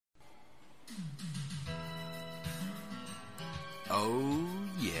Oh,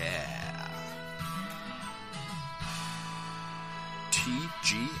 yeah.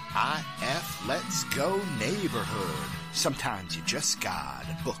 TGIF, let's go neighborhood. Sometimes you just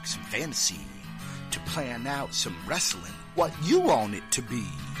gotta book some fantasy to plan out some wrestling, what you want it to be.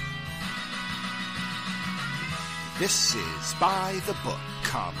 This is By the Book.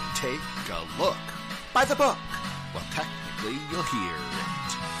 Come take a look. By the book. Well, technically, you'll hear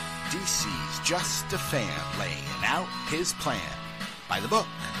it. DC's just a fan laying out his plan. By the book.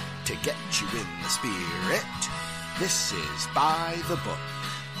 To get you in the spirit. This is By the Book.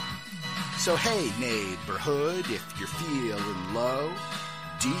 So hey, neighborhood, if you're feeling low,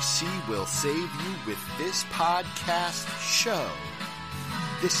 DC will save you with this podcast show.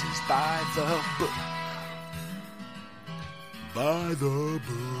 This is By the Book. By the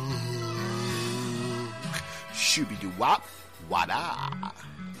Book. Shooby-doo-wop, wada.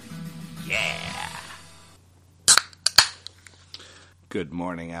 Yeah. Good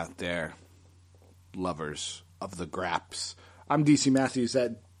morning out there, lovers of the graps. I'm DC Matthews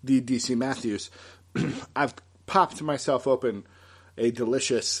at the DC Matthews. I've popped myself open a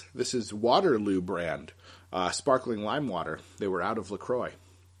delicious, this is Waterloo brand, sparkling lime water. They were out of LaCroix.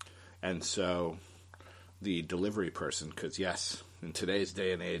 And so the delivery person, because yes, in today's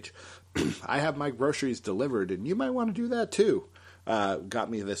day and age, I have my groceries delivered, and you might want to do that too. Got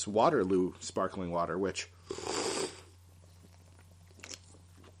me this Waterloo sparkling water, which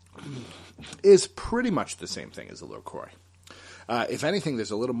is pretty much the same thing as a LaCroix. If anything, there's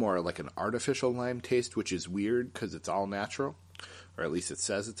a little more like an artificial lime taste, which is weird because it's all natural, or at least it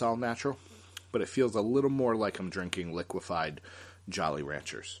says it's all natural, but it feels a little more like I'm drinking liquefied Jolly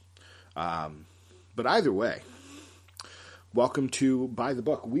Ranchers. But either way, welcome to By the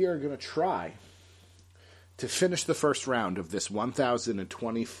Book. We are going to try to finish the first round of this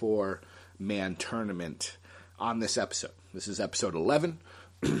 1,024-man tournament on this episode. This is episode 11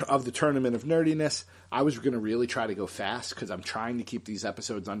 of the Tournament of Nerdiness. I was going to really try to go fast because I'm trying to keep these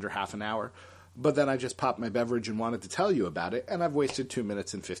episodes under half an hour, but then I just popped my beverage and wanted to tell you about it, and I've wasted 2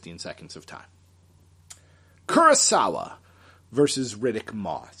 minutes and 15 seconds of time. Kurosawa versus Riddick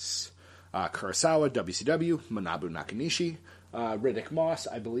Moss. Kurosawa, WCW, Manabu Nakanishi. Riddick Moss,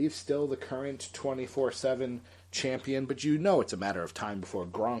 I believe, still the current 24/7 champion, but you know it's a matter of time before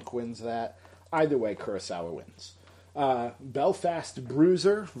Gronk wins that. Either way, Kurosawa wins. Belfast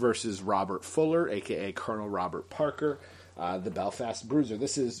Bruiser versus Robert Fuller, a.k.a. Colonel Robert Parker. The Belfast Bruiser.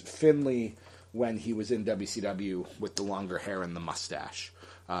 This is Finlay when he was in WCW with the longer hair and the mustache.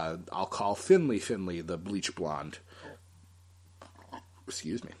 I'll call Finlay, the bleach blonde.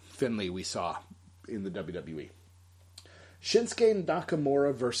 Excuse me. Finlay we saw in the WWE. Shinsuke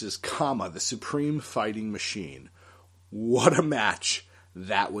Nakamura versus Kama, the Supreme Fighting Machine. What a match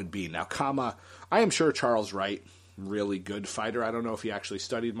that would be. Now, Kama, I am sure Charles Wright, really good fighter. I don't know if he actually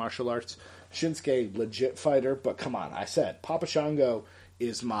studied martial arts. Shinsuke, legit fighter, but come on. I said, Papa Shango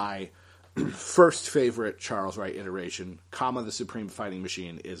is my first favorite Charles Wright iteration. Kama, the Supreme Fighting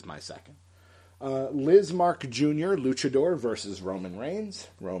Machine, is my second. Liz Mark Jr., Luchador versus Roman Reigns.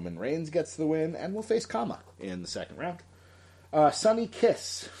 Roman Reigns gets the win and will face Kama in the second round. Sonny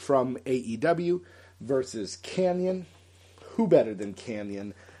Kiss from AEW versus Canyon. Who better than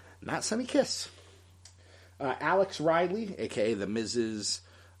Canyon? Not Sonny Kiss. Alex Riley, a.k.a. the Miz's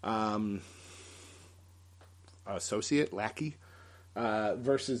associate, lackey,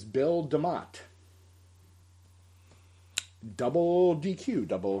 versus Bill DeMott. Double DQ,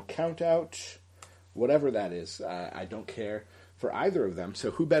 double count out, whatever that is. I don't care for either of them.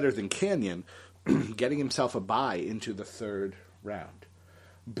 So who better than Canyon getting himself a bye into the third round?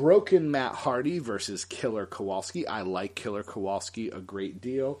 Broken Matt Hardy versus Killer Kowalski. I like Killer Kowalski a great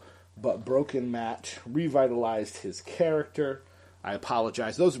deal, but Broken Matt revitalized his character. I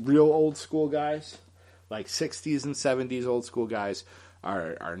apologize. Those real old school guys, like 60s and 70s old school guys,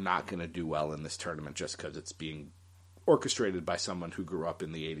 are not going to do well in this tournament just because it's being orchestrated by someone who grew up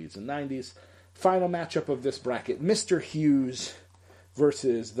in the 80s and 90s. Final matchup of this bracket, Mr. Hughes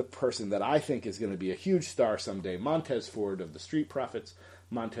versus the person that I think is going to be a huge star someday, Montez Ford of the Street Profits.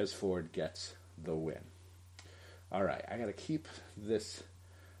 Montez Ford gets the win. All right, I got to keep this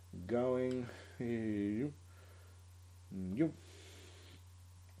going. I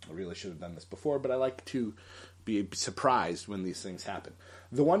really should have done this before, but I like to be surprised when these things happen.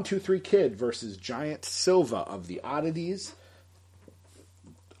 The 1-2-3 Kid versus Giant Silva of the Oddities.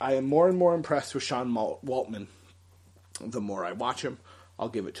 I am more and more impressed with Sean Waltman. The more I watch him, I'll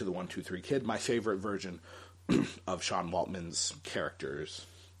give it to the 1-2-3 Kid, my favorite version of Sean Waltman's characters.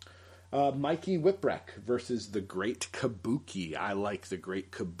 Mikey Whipwreck versus the Great Kabuki. I like the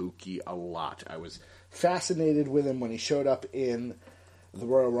Great Kabuki a lot. I was fascinated with him when he showed up in the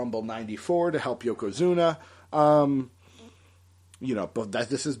Royal Rumble 94 to help Yokozuna. But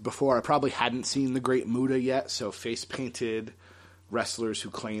this is before I probably hadn't seen the Great Muta yet, so face-painted wrestlers who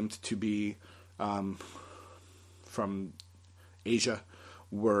claimed to be from Asia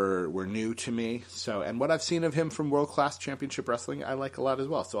were new to me. So, and what I've seen of him from World Class Championship Wrestling, I like a lot as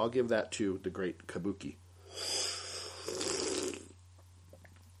well. So I'll give that to the Great Kabuki.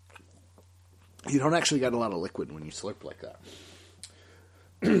 You don't actually get a lot of liquid when you slurp like that.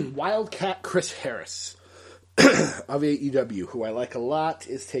 Wildcat Chris Harris of AEW, who I like a lot,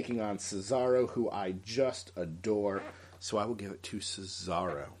 is taking on Cesaro, who I just adore. So I will give it to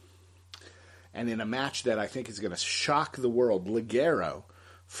Cesaro. And in a match that I think is going to shock the world, Ligero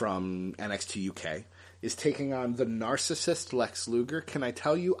from NXT UK is taking on the Narcissist Lex Luger. Can I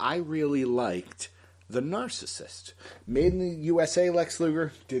tell you, I really liked the Narcissist. Made in the USA Lex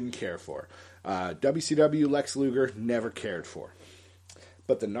Luger, didn't care for. WCW Lex Luger, never cared for.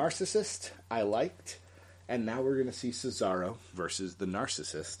 But the Narcissist, I liked. And now we're going to see Cesaro versus the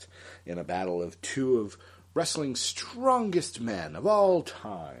Narcissist in a battle of two of wrestling's strongest men of all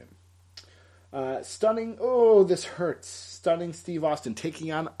time. Stunning, this hurts. Stunning Steve Austin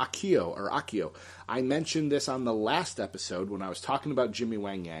taking on Akio. I mentioned this on the last episode when I was talking about Jimmy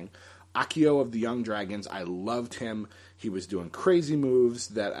Wang Yang. Akio of the Young Dragons, I loved him. He was doing crazy moves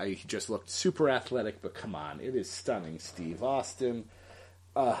he just looked super athletic, but come on, it is Stunning Steve Austin.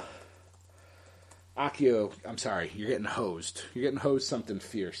 Akio, I'm sorry, you're getting hosed. You're getting hosed something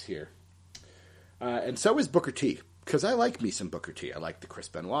fierce here. And so is Booker T. Because I like me some Booker T. I liked the Chris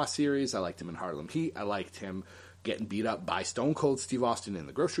Benoit series. I liked him in Harlem Heat. I liked him getting beat up by Stone Cold Steve Austin in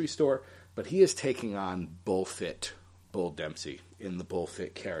the grocery store. But he is taking on Bullfit Bull Dempsey in the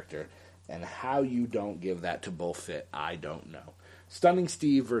Bullfit character. And how you don't give that to Bullfit, I don't know. Stunning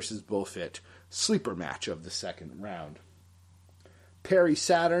Steve versus Bullfit. Sleeper match of the second round. Perry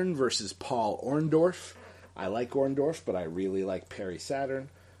Saturn versus Paul Orndorff. I like Orndorff, but I really like Perry Saturn.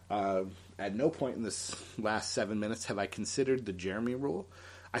 At no point in this last 7 minutes have I considered the Jeremy rule.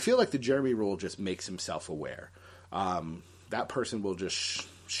 I feel like the Jeremy rule just makes himself aware. That person will just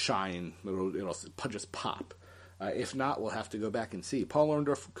shine. It'll just pop. If not, we'll have to go back and see. Paul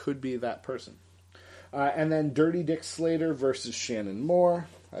Orndorff could be that person. And then Dirty Dick Slater versus Shannon Moore.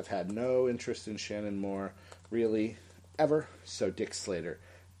 I've had no interest in Shannon Moore, really, ever. So Dick Slater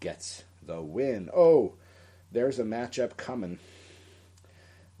gets the win. Oh, there's a matchup coming.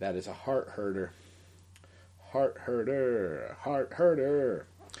 That is a heart herder. Heart herder.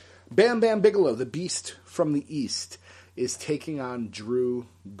 Bam Bam Bigelow, the Beast from the East, is taking on Drew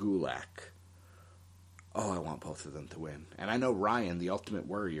Gulak. Oh, I want both of them to win. And I know Ryan, the Ultimate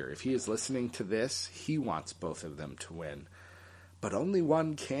Warrior, if he is listening to this, he wants both of them to win. But only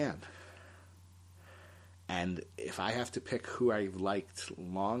one can. And if I have to pick who I've liked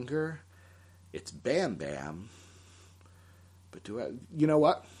longer, it's Bam Bam. But you know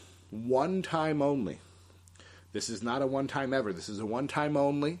what? One time only. This is not a one time ever. This is a one time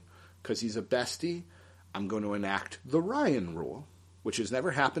only because he's a bestie. I'm going to enact the Ryan rule, which has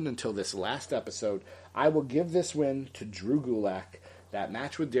never happened until this last episode. I will give this win to Drew Gulak. That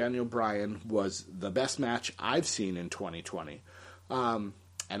match with Daniel Bryan was the best match I've seen in 2020. And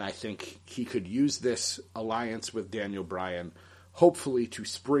I think he could use this alliance with Daniel Bryan, hopefully to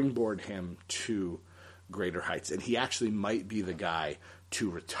springboard him to greater heights. And he actually might be the guy to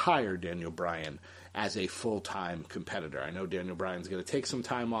retire Daniel Bryan as a full-time competitor. I know Daniel Bryan's going to take some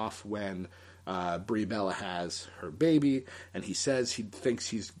time off when Brie Bella has her baby, and he says he thinks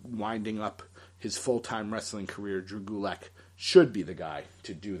he's winding up his full-time wrestling career. Drew Gulak should be the guy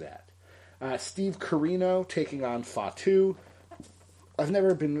to do that. Steve Corino taking on Fatu. I've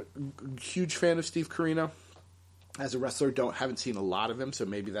never been a huge fan of Steve Corino. As a wrestler, haven't seen a lot of him, so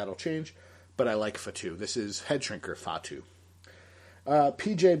maybe that'll change. But I like Fatu. This is Head Shrinker Fatu.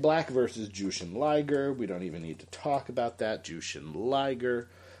 PJ Black versus Jushin Liger. We don't even need to talk about that. Jushin Liger.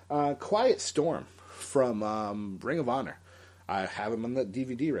 Quiet Storm from Ring of Honor. I have him on the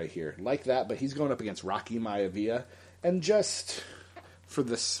DVD right here. Like that, but he's going up against Rocky Maivia. And just for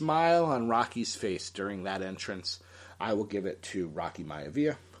the smile on Rocky's face during that entrance, I will give it to Rocky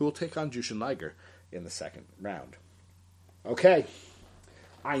Maivia, who will take on Jushin Liger in the second round. Okay.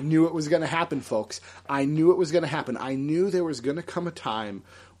 I knew it was going to happen, folks. I knew it was going to happen. I knew there was going to come a time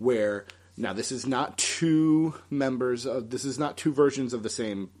where, now this is not two versions of the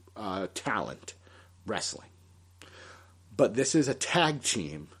same talent wrestling. But this is a tag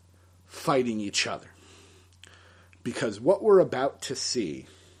team fighting each other. Because what we're about to see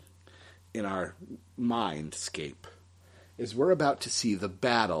in our mindscape is we're about to see the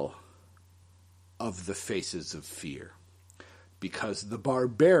battle of the faces of fear. Because the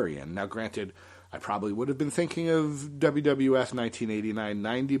Barbarian, now granted, I probably would have been thinking of WWF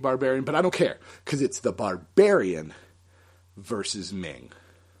 1989-90 Barbarian, but I don't care, because it's the Barbarian versus Ming.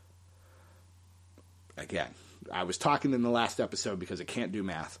 Again, I was talking in the last episode, because I can't do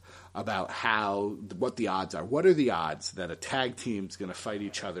math, about what the odds are. What are the odds that a tag team's going to fight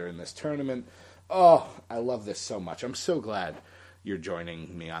each other in this tournament? Oh, I love this so much. I'm so glad you're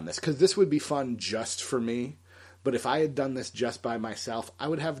joining me on this, because this would be fun just for me. But if I had done this just by myself, I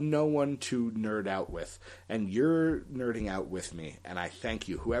would have no one to nerd out with. And you're nerding out with me, and I thank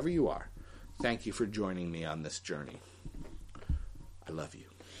you, whoever you are. Thank you for joining me on this journey. I love you.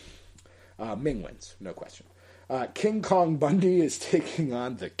 Ming wins, no question. King Kong Bundy is taking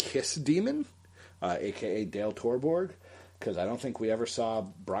on the Kiss Demon, a.k.a. Dale Torborg, because I don't think we ever saw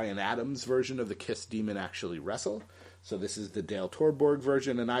Bryan Adams' version of the Kiss Demon actually wrestle. So this is the Dale Torborg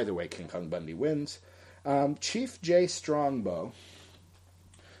version, and either way, King Kong Bundy wins. Chief Jay Strongbow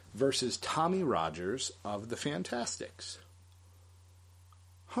versus Tommy Rogers of the Fantastics.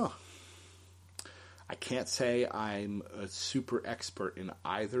 I can't say I'm a super expert in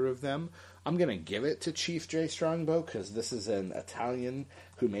either of them. I'm going to give it to Chief Jay Strongbow because this is an Italian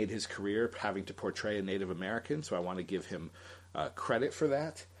who made his career having to portray a Native American, so I want to give him credit for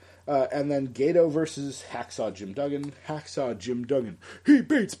that. And then Gato versus Hacksaw Jim Duggan. Hacksaw Jim Duggan, he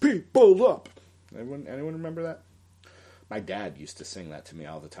beats people up. Anyone remember that? My dad used to sing that to me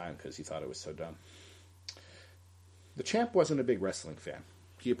all the time because he thought it was so dumb. The Champ wasn't a big wrestling fan.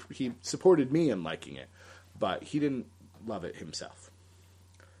 He supported me in liking it, but he didn't love it himself.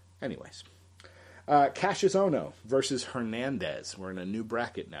 Anyways. Cassius Ohno versus Hernandez. We're in a new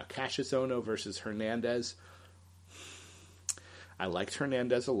bracket now. Cassius Ohno versus Hernandez. I liked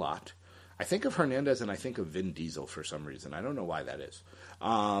Hernandez a lot. I think of Hernandez and I think of Vin Diesel for some reason. I don't know why that is.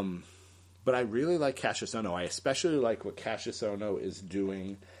 But I really like Cassius Ohno. I especially like what Cassius Ohno is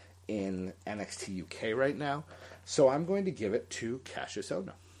doing in NXT UK right now. So I'm going to give it to Cassius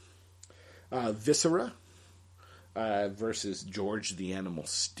Ohno. Viscera versus George the Animal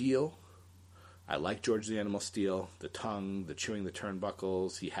Steele. I like George the Animal Steele. The tongue, the chewing the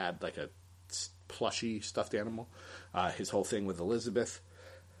turnbuckles. He had like a plushy stuffed animal. His whole thing with Elizabeth.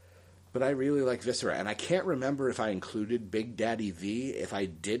 But I really like Viscera. And I can't remember if I included Big Daddy V. If I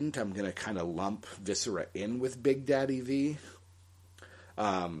didn't, I'm going to kind of lump Viscera in with Big Daddy V.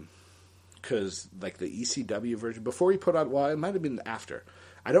 Because, like, the ECW version, before he put on, well, it might have been after.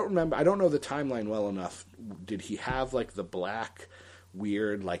 I don't remember. I don't know the timeline well enough. Did he have, like, the black,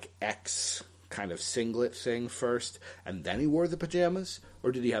 weird, like, X kind of singlet thing first, and then he wore the pajamas?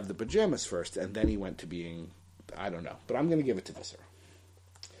 Or did he have the pajamas first, and then he went to being, I don't know. But I'm going to give it to Viscera.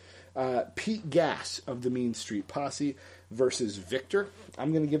 Pete Gas of the Mean Street Posse versus Victor.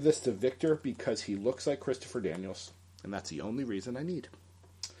 I'm going to give this to Victor because he looks like Christopher Daniels, and that's the only reason I need.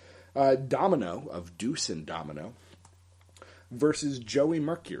 Domino of Deuce and Domino versus Joey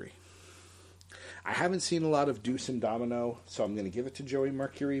Mercury. I haven't seen a lot of Deuce and Domino, so I'm going to give it to Joey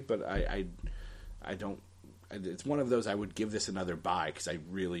Mercury, but I don't. It's one of those I would give this another bye because I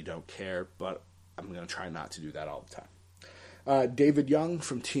really don't care, but I'm going to try not to do that all the time. David Young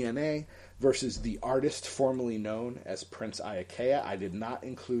from TNA versus the artist formerly known as Prince Iaukea. I did not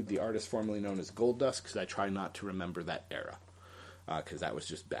include the artist formerly known as Goldust because I try not to remember that era. Because that was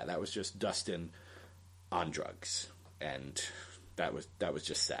just bad. That was just Dustin on drugs. And that was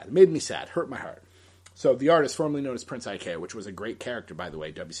just sad. It made me sad. Hurt my heart. So the artist formerly known as Prince Iaukea, which was a great character, by the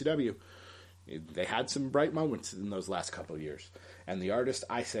way, WCW, they had some bright moments in those last couple of years. And the artist,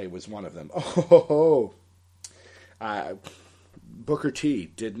 I say, was one of them. Booker T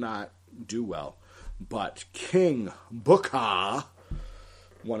did not do well. But King Booker,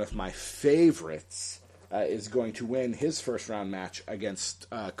 one of my favorites, is going to win his first round match against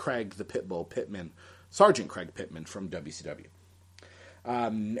Craig the Pitbull Pittman, Sergeant Craig Pittman from WCW.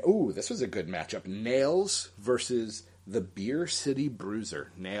 This was a good matchup. Nails versus the Beer City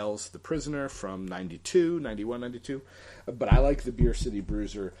Bruiser. Nails, the prisoner from 91, 92. But I like the Beer City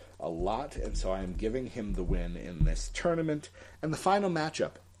Bruiser a lot, and so I am giving him the win in this tournament. And the final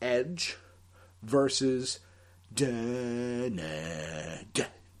matchup, Edge versus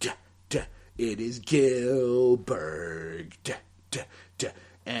it is Gilbert,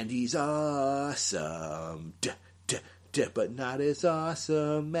 and he's awesome, but not as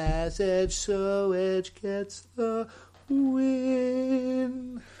awesome as Edge, so Edge gets the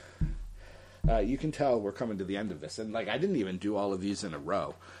win. You can tell we're coming to the end of this, and like I didn't even do all of these in a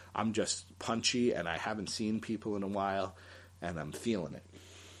row. I'm just punchy, and I haven't seen people in a while, and I'm feeling it.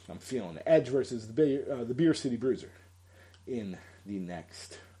 I'm feeling it. Edge versus the Beer City Bruiser in the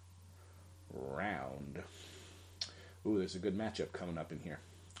next round. Ooh, there's a good matchup coming up in here.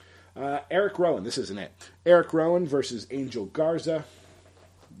 Eric Rowan, this isn't it. Eric Rowan versus Angel Garza.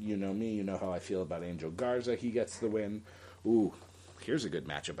 You know me, you know how I feel about Angel Garza. He gets the win. Ooh, here's a good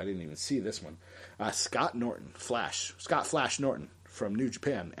matchup. I didn't even see this one. Scott Flash Norton from New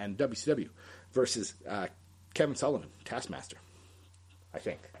Japan and WCW versus Kevin Sullivan, Taskmaster. I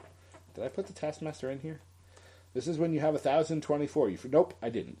think. Did I put the Taskmaster in here? This is when you have 1,024. Nope, I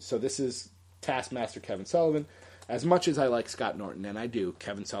didn't. So this is Taskmaster Kevin Sullivan. As much as I like Scott Norton, and I do,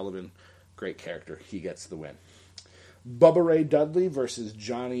 Kevin Sullivan, great character. He gets the win. Bubba Ray Dudley versus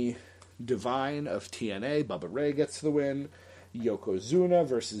Johnny Devine of TNA. Bubba Ray gets the win. Yokozuna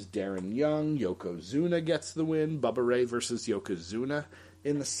versus Darren Young. Yokozuna gets the win. Bubba Ray versus Yokozuna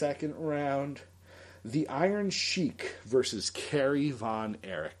in the second round. The Iron Sheik versus Kerry Von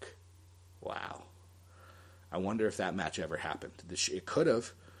Erich. Wow. I wonder if that match ever happened. It could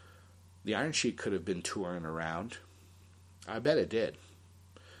have. The Iron Sheik could have been touring around. I bet it did.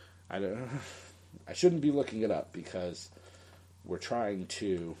 I shouldn't be looking it up because we're trying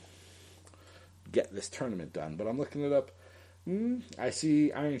to get this tournament done. But I'm looking it up. I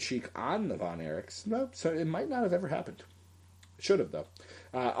see Iron Sheik on the Von Erichs. No, so it might not have ever happened. It should have, though.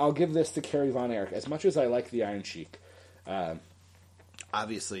 I'll give this to Kerry Von Erich. As much as I like the Iron Sheik,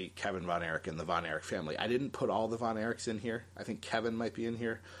 obviously Kevin Von Erich and the Von Erich family. I didn't put all the Von Erichs in here. I think Kevin might be in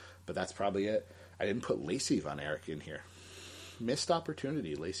here, but that's probably it. I didn't put Lacey Von Erich in here. Missed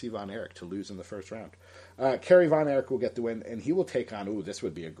opportunity, Lacey Von Erich, to lose in the first round. Kerry Von Erich will get the win, and he will take on, this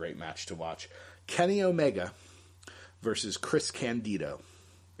would be a great match to watch, Kenny Omega versus Chris Candido,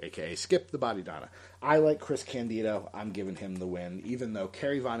 a.k.a. Skip the Body Donna. I like Chris Candido. I'm giving him the win, even though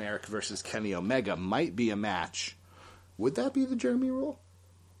Kerry Von Erich versus Kenny Omega might be a match. Would that be the Jeremy rule?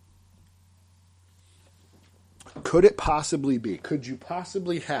 Could it possibly be? Could you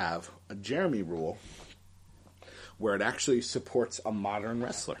possibly have a Jeremy rule where it actually supports a modern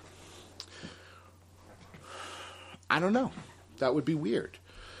wrestler? I don't know. That would be weird.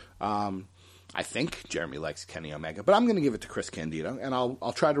 I think Jeremy likes Kenny Omega, but I'm going to give it to Chris Candido, and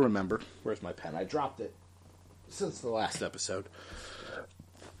I'll try to remember. Where's my pen? I dropped it since the last episode.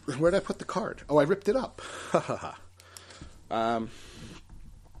 Where did I put the card? Oh, I ripped it up. I'll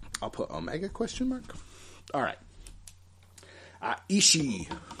put Omega question mark. All right.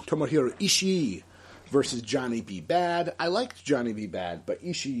 Tomohiro Ishii versus Johnny B. Bad. I liked Johnny B. Bad, but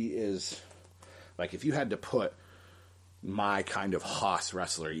Ishii is, like, if you had to put my kind of hoss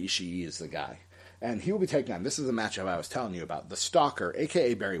wrestler, Ishii is the guy. And he will be taking on, this is the matchup I was telling you about, the Stalker,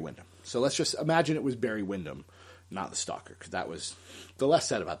 a.k.a. Barry Windham. So let's just imagine it was Barry Windham, not the Stalker, because that was, the less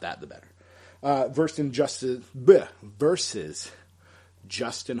said about that, the better. Versus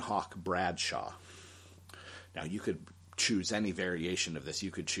Justin Hawk Bradshaw. Now, you could choose any variation of this.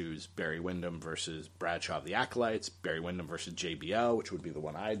 You could choose Barry Windham versus Bradshaw of the Acolytes, Barry Windham versus JBL, which would be the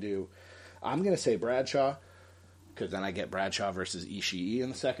one I do. I'm going to say Bradshaw, because then I get Bradshaw versus Ishii in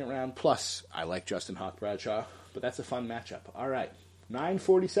the second round. Plus, I like Justin Hawk Bradshaw, but that's a fun matchup. All right,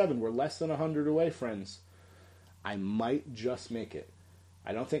 9:47. We're less than 100 away, friends. I might just make it.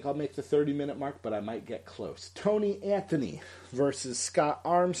 I don't think I'll make the 30-minute mark, but I might get close. Tony Anthony versus Scott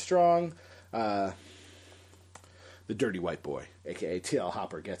Armstrong. The Dirty White Boy, a.k.a. TL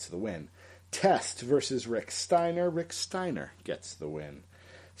Hopper, gets the win. Test versus Rick Steiner. Rick Steiner gets the win.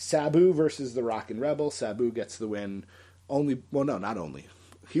 Sabu versus the Rockin' Rebel. Sabu gets the win not only.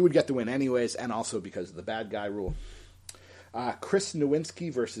 He would get the win anyways, and also because of the bad guy rule. Chris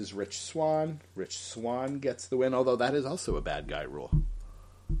Nowinski versus Rich Swann. Rich Swann gets the win, although that is also a bad guy rule.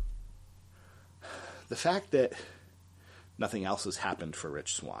 The fact that nothing else has happened for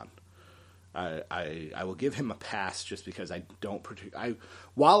Rich Swann, I will give him a pass just because I don't.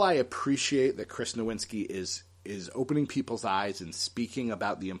 While I appreciate that Chris Nowinski is opening people's eyes and speaking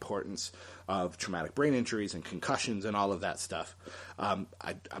about the importance of traumatic brain injuries and concussions and all of that stuff, I'm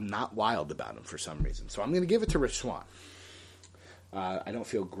not wild about him for some reason. So I'm going to give it to Rich Swann. I don't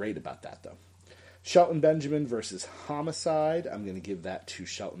feel great about that, though. Shelton Benjamin versus Homicide. I'm going to give that to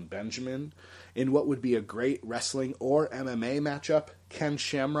Shelton Benjamin. In what would be a great wrestling or MMA matchup, Ken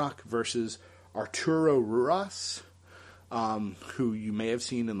Shamrock versus Arturo Ruas, who you may have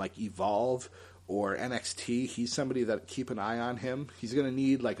seen in like Evolve or NXT. He's somebody that keep an eye on him. He's going to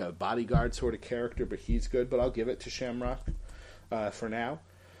need like a bodyguard sort of character, but he's good. But I'll give it to Shamrock for now.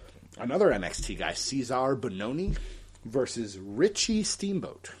 Another NXT guy, Cesar Bononi versus Richie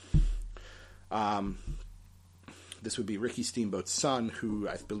Steamboat. This would be Ricky Steamboat's son, who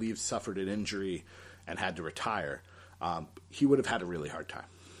I believe suffered an injury and had to retire. He would have had a really hard time.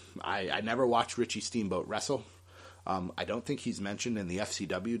 I never watched Richie Steamboat wrestle. I don't think he's mentioned in the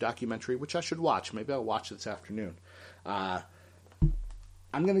FCW documentary, which I should watch. Maybe I'll watch this afternoon. I'm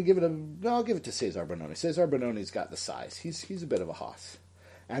going to give it I'll give it to Cesar Bononi. Cesar Bononi's got the size. He's a bit of a hoss.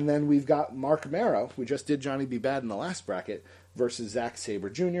 And then we've got Mark Mero, who just did Johnny B. Bad in the last bracket, versus Zack Sabre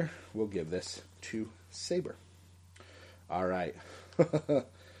Jr. We'll give this to Sabre. All right.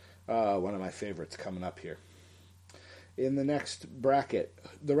 One of my favorites coming up here. In the next bracket,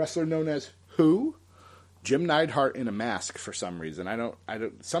 the wrestler known as who? Jim Neidhart in a mask for some reason. I don't.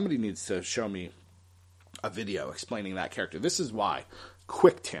 Somebody needs to show me a video explaining that character. This is why.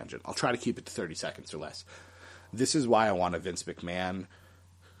 Quick tangent. I'll try to keep it to 30 seconds or less. This is why I want a Vince McMahon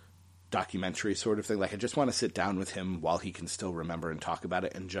documentary sort of thing. Like, I just want to sit down with him while he can still remember and talk about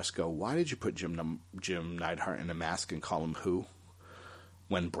it and just go, why did you put Jim Neidhart in a mask and call him who?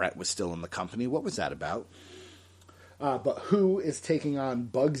 When Brett was still in the company? What was that about? But who is taking on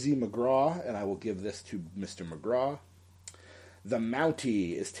Bugsy McGraw, and I will give this to Mr. McGraw. The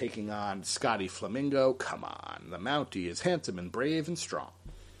Mountie is taking on Scotty Flamingo. Come on. The Mountie is handsome and brave and strong.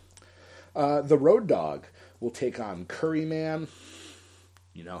 The Road Dogg will take on Curry Man.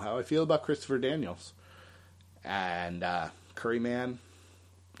 You know how I feel about Christopher Daniels. And Curry Man,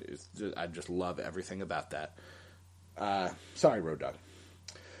 I just love everything about that. Sorry, Road Dogg.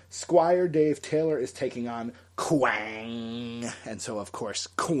 Squire Dave Taylor is taking on Kwang. And so, of course,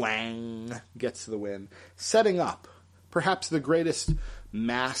 Kwang gets the win. Setting up perhaps the greatest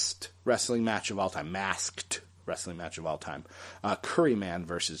masked wrestling match of all time. Curry Man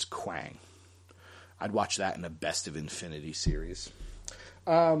versus Kwang. I'd watch that in a Best of Infinity series.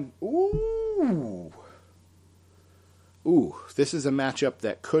 Ooh, this is a matchup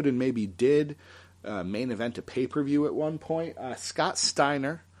that could and maybe did main event a pay-per-view at one point. Scott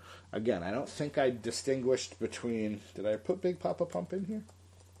Steiner. Again, I don't think I distinguished between... Did I put Big Papa Pump in here?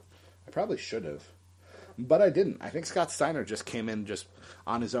 I probably should have. But I didn't. I think Scott Steiner just came in just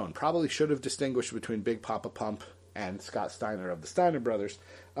on his own. Probably should have distinguished between Big Papa Pump and Scott Steiner of the Steiner Brothers.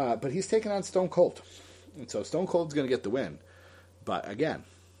 But he's taking on Stone Cold. And so Stone Cold's going to get the win. But again,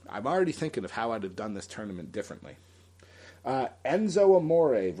 I'm already thinking of how I'd have done this tournament differently. Enzo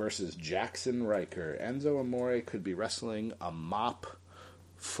Amore versus Jackson Riker. Enzo Amore could be wrestling a mop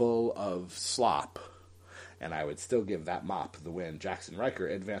full of slop, and I would still give that mop the win. Jackson Riker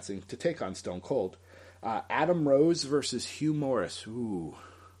advancing to take on Stone Cold. Adam Rose versus Hugh Morris. Ooh.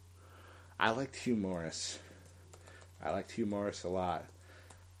 I liked Hugh Morris. I liked Hugh Morris a lot.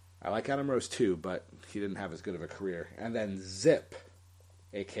 I like Adam Rose too, but he didn't have as good of a career. And then Zip,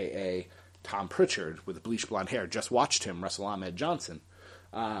 a.k.a. Tom Pritchard with bleach blonde hair. Just watched him wrestle Ahmed Johnson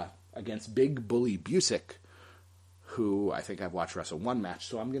against Big Bully Busick, who I think I've watched wrestle one match,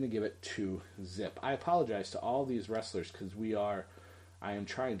 so I'm going to give it to Zip. I apologize to all these wrestlers because I am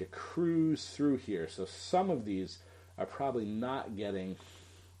trying to cruise through here, so some of these are probably not getting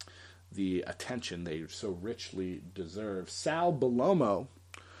the attention they so richly deserve. Sal Bellomo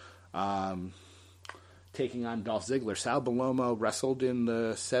taking on Dolph Ziggler. Sal Bellomo wrestled in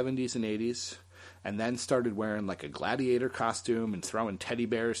the 70s and 80s and then started wearing like a gladiator costume and throwing teddy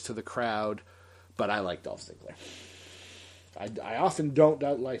bears to the crowd, but I like Dolph Ziggler. I often don't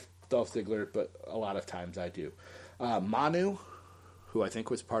like Dolph Ziggler, but a lot of times I do. Manu, who I think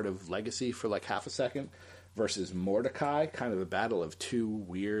was part of Legacy for like half a second, versus Mordecai, kind of a battle of two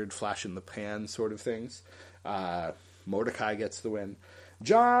weird flash-in-the-pan sort of things. Mordecai gets the win.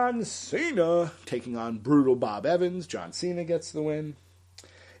 John Cena taking on Brutal Bob Evans. John Cena gets the win.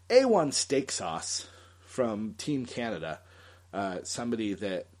 A1 Steak Sauce from Team Canada, somebody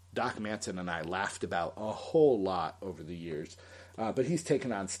that Doc Manson and I laughed about a whole lot over the years. But he's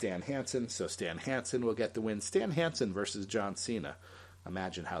taking on Stan Hansen, so Stan Hansen will get the win. Stan Hansen versus John Cena.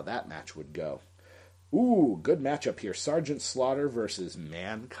 Imagine how that match would go. Ooh, good matchup here. Sergeant Slaughter versus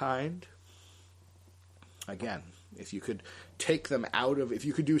Mankind. Again, if you could take them out of... If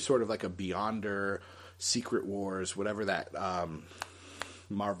you could do sort of like a Beyonder, Secret Wars, whatever that...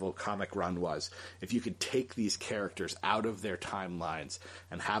 Marvel comic run was, if you could take these characters out of their timelines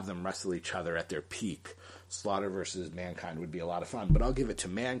and have them wrestle each other at their peak, Slaughter versus Mankind would be a lot of fun. But I'll give it to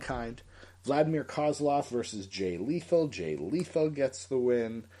Mankind. Vladimir Kozlov versus Jay Lethal. Jay Lethal gets the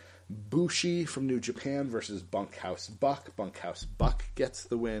win. Bushi from New Japan versus Bunkhouse Buck. Bunkhouse Buck gets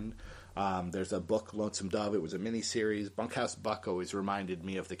the win. There's a book, Lonesome Dove. It was a mini-series. Bunkhouse Buck always reminded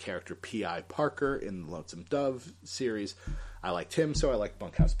me of the character P.I. Parker in the Lonesome Dove series. I liked him, so I like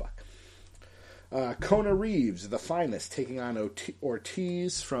Bunkhouse Buck. Kona Reeves, the Finest, taking on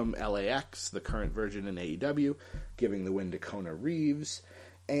Ortiz from LAX, the current version in AEW, giving the win to Kona Reeves.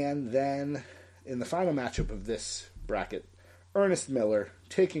 And then, in the final matchup of this bracket, Ernest Miller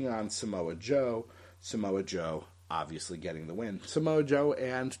taking on Samoa Joe. Samoa Joe obviously getting the win. Samoa Joe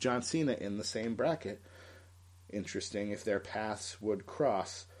and John Cena in the same bracket. Interesting if their paths would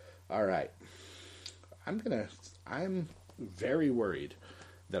cross. All right. I'm very worried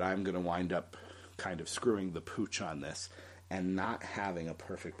that I'm going to wind up kind of screwing the pooch on this and not having a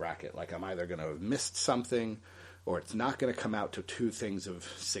perfect bracket. Like I'm either going to have missed something or it's not going to come out to two things of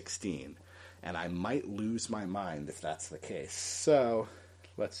 16. And I might lose my mind if that's the case. So,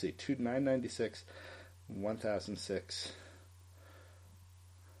 let's see. 996, 1006.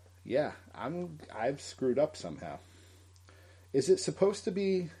 Yeah, I've screwed up somehow. Is it supposed to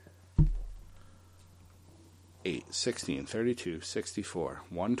be 8, 16, 32, 64,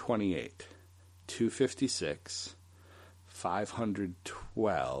 128, 256,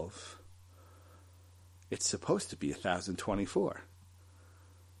 512? It's supposed to be 1024.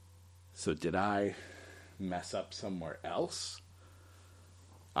 So did I mess up somewhere else?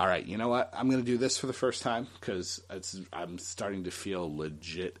 All right, you know what? I'm going to do this for the first time because I'm starting to feel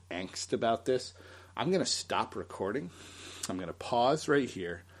legit angst about this. I'm going to stop recording. I'm going to pause right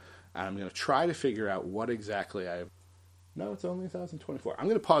here. And I'm going to try to figure out what exactly No, it's only 1024. I'm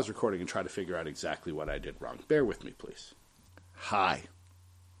going to pause recording and try to figure out exactly what I did wrong. Bear with me, please. Hi.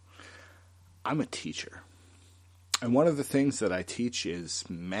 I'm a teacher. And one of the things that I teach is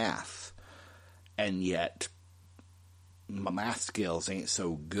math. And yet, my math skills ain't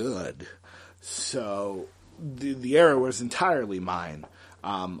so good. So, the error was entirely mine.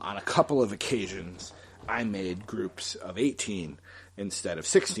 On a couple of occasions, I made groups of 18 instead of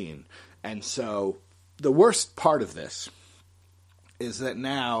 16. And so, the worst part of this is that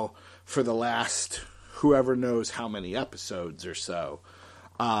now, for the last whoever knows how many episodes or so,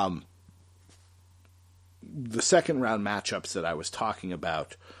 the second round matchups that I was talking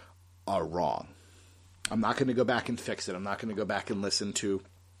about are wrong. I'm not going to go back and fix it. I'm not going to go back and listen to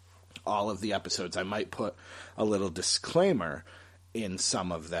all of the episodes. I might put a little disclaimer in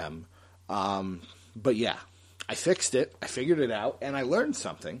some of them. But yeah, I fixed it. I figured it out, and I learned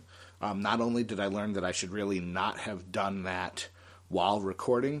something. Not only did I learn that I should really not have done that while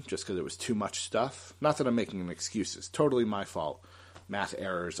recording, just because it was too much stuff. Not that I'm making excuses. Totally my fault. Math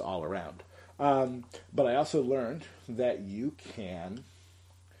errors all around. But I also learned that you can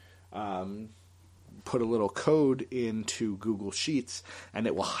put a little code into Google Sheets, and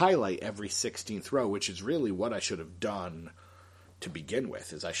it will highlight every 16th row, which is really what I should have done to begin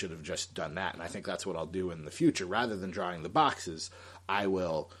with, is I should have just done that. And I think that's what I'll do in the future. Rather than drawing the boxes, I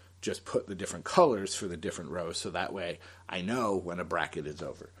will just put the different colors for the different rows, so that way I know when a bracket is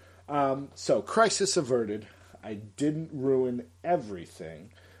over. So, crisis averted. I didn't ruin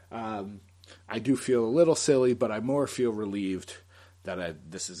everything. I do feel a little silly, but I more feel relieved that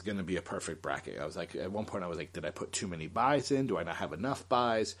this is going to be a perfect bracket. I was like, at one point I was like, did I put too many buys in? Do I not have enough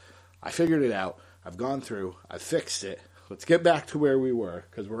buys? I figured it out. I've gone through. I've fixed it. Let's get back to where we were,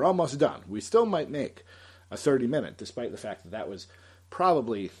 because we're almost done. We still might make a 30-minute, despite the fact that was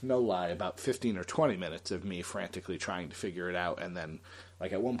probably, no lie, about 15 or 20 minutes of me frantically trying to figure it out. And then,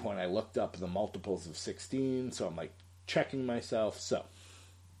 like, at one point I looked up the multiples of 16, so I'm, like, checking myself. So,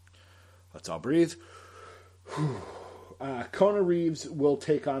 let's all breathe. Kona Reeves will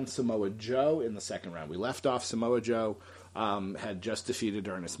take on Samoa Joe in the second round. We left off Samoa Joe had just defeated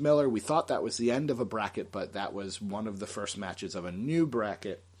Ernest Miller. We thought that was the end of a bracket, but that was one of the first matches of a new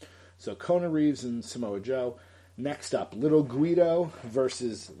bracket. So Kona Reeves and Samoa Joe. Next up, Little Guido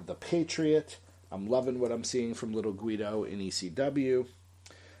versus The Patriot. I'm loving what I'm seeing from Little Guido in ECW.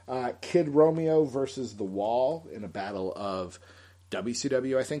 Kid Romeo versus The Wall in a battle of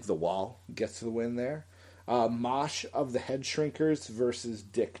WCW, I think. The Wall gets the win there. Mosh of the Head Shrinkers versus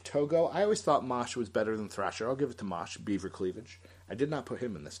Dick Togo. I always thought Mosh was better than Thrasher. I'll give it to Mosh. Beaver Cleavage. I did not put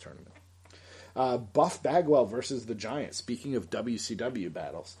him in this tournament. Buff Bagwell versus The Giant. Speaking of WCW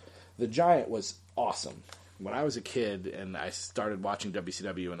battles, The Giant was awesome. When I was a kid and I started watching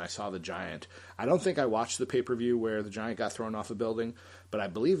WCW and I saw The Giant, I don't think I watched the pay-per-view where The Giant got thrown off a building, but I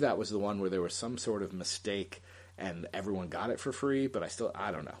believe that was the one where there was some sort of mistake and everyone got it for free, but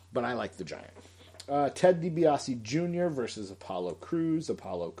I don't know. But I like The Giant. Ted DiBiase Jr. versus Apollo Crews.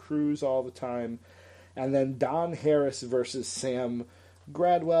 Apollo Crews all the time. And then Don Harris versus Sam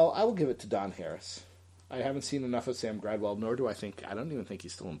Gradwell. I will give it to Don Harris. I haven't seen enough of Sam Gradwell, nor do I don't even think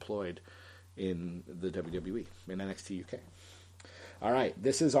he's still employed in the WWE, in NXT UK. All right,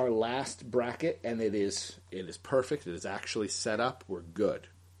 this is our last bracket, and it is perfect. It is actually set up. We're good.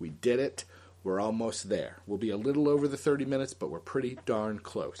 We did it. We're almost there. We'll be a little over the 30 minutes, but we're pretty darn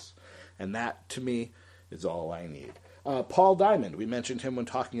close. And that, to me, is all I need. Paul Diamond, we mentioned him when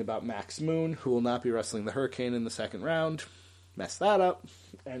talking about Max Moon, who will not be wrestling the Hurricane in the second round. mess that up.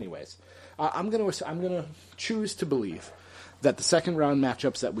 Anyways, I'm gonna choose to believe that the second round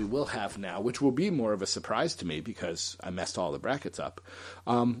matchups that we will have now, which will be more of a surprise to me because I messed all the brackets up,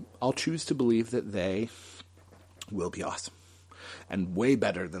 I'll choose to believe that they will be awesome and way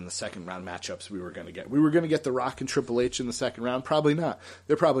better than the second round matchups we were going to get. We were going to get The Rock and Triple H in the second round. Probably not.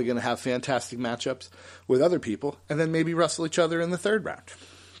 They're probably going to have fantastic matchups with other people and then maybe wrestle each other in the third round.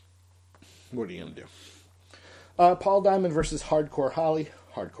 What are you going to do? Paul Diamond versus Hardcore Holly.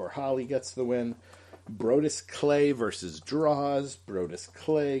 Hardcore Holly gets the win. Brodus Clay versus Draws. Brodus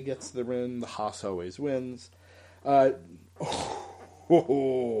Clay gets the win. The Haas always wins.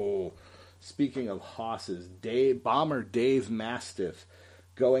 Speaking of Haas's, Bomber Dave Mastiff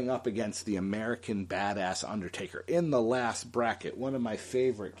going up against the American Badass Undertaker in the last bracket. One of my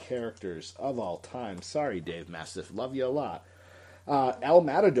favorite characters of all time. Sorry, Dave Mastiff. Love you a lot. El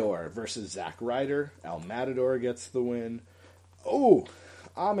Matador versus Zack Ryder. El Matador gets the win. Oh,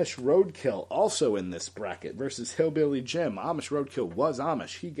 Amish Roadkill also in this bracket versus Hillbilly Jim. Amish Roadkill was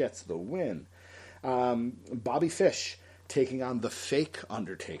Amish. He gets the win. Bobby Fish taking on the fake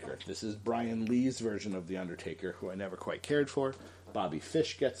Undertaker. This is Brian Lee's version of the Undertaker, who I never quite cared for. Bobby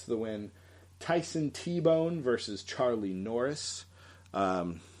Fish gets the win. Tyson T-Bone versus Charlie Norris.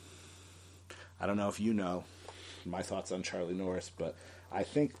 I don't know if you know my thoughts on Charlie Norris, but I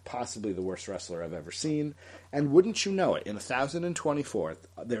think possibly the worst wrestler I've ever seen. And wouldn't you know it, in 1024,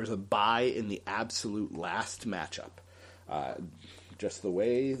 there's a bye in the absolute last matchup. Just the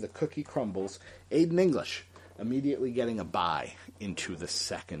way the cookie crumbles. Aiden English immediately getting a bye into the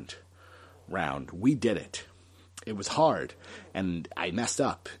second round. We did it. It was hard, and I messed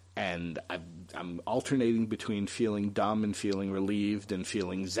up, and I'm alternating between feeling dumb and feeling relieved and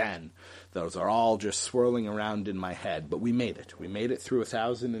feeling zen. Those are all just swirling around in my head, but we made it. We made it through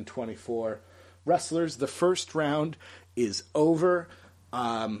 1024 wrestlers. The first round is over.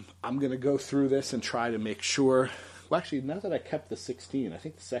 I'm going to go through this and try to make sure. Well, actually, now that I kept the 16, I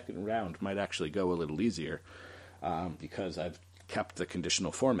think the second round might actually go a little easier because I've kept the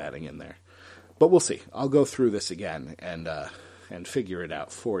conditional formatting in there. But we'll see. I'll go through this again and figure it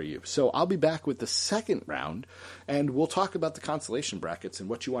out for you. So I'll be back with the second round, and we'll talk about the consolation brackets and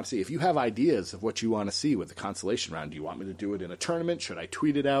what you want to see. If you have ideas of what you want to see with the consolation round, do you want me to do it in a tournament? Should I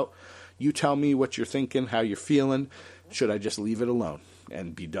tweet it out? You tell me what you're thinking, how you're feeling. Should I just leave it alone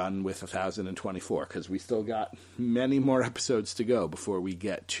and be done with 1024? Because we still got many more episodes to go before we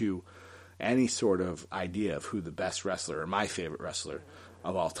get to any sort of idea of who the best wrestler or my favorite wrestler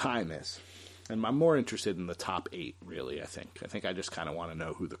of all time is. And I'm more interested in the top 8, really, I think. I think I just kind of want to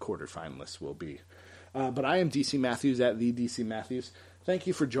know who the quarterfinalists will be. But I am DC Matthews at the DC Matthews. Thank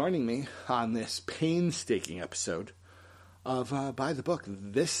you for joining me on this painstaking episode of By the Book.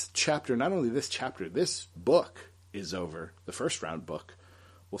 This chapter, not only this chapter, this book is over. The first round book.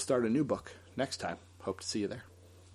 We'll start a new book next time. Hope to see you there.